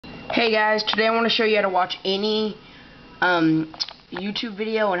Hey guys, today I want to show you how to watch any YouTube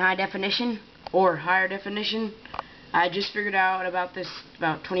video in high definition or higher definition. I just figured out about this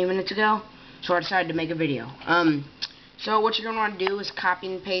about 20 minutes ago, so I decided to make a video. So what you're going to want to do is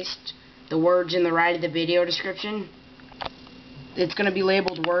copy and paste the words in the right of the video description. It's going to be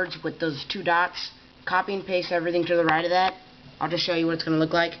labeled words with those two dots. Copy and paste everything to the right of that. I'll just show you what it's going to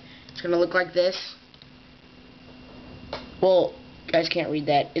look like. It's going to look like this. Well, you guys can't read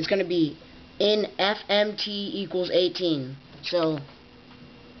that. It's going to be in FMT equals 18. So,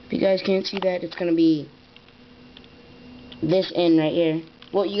 if you guys can't see that, it's going to be this N right here.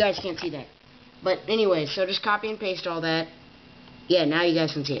 Well, you guys can't see that. But anyway, so just copy and paste all that. Yeah, now you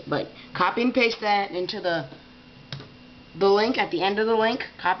guys can see it. But copy and paste that into the link at the end of the link.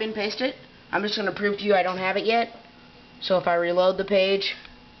 Copy and paste it. I'm just going to prove to you I don't have it yet. So if I reload the page,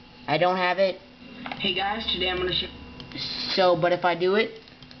 I don't have it. Hey guys, today I'm going to show. So, but if I do it,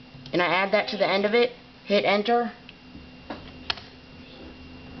 and I add that to the end of it, hit enter,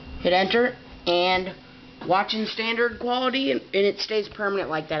 and watch in standard quality, and it stays permanent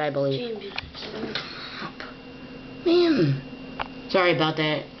like that, I believe. Man, sorry about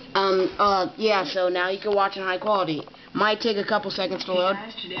that. Yeah, so now you can watch in high quality. Might take a couple seconds to load,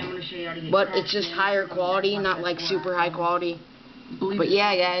 but it's just higher quality, not like super high quality. But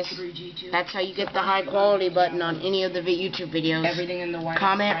yeah, guys, that's how you get the high quality button on any of the YouTube videos.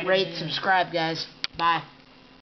 Comment, rate, subscribe, guys. Bye.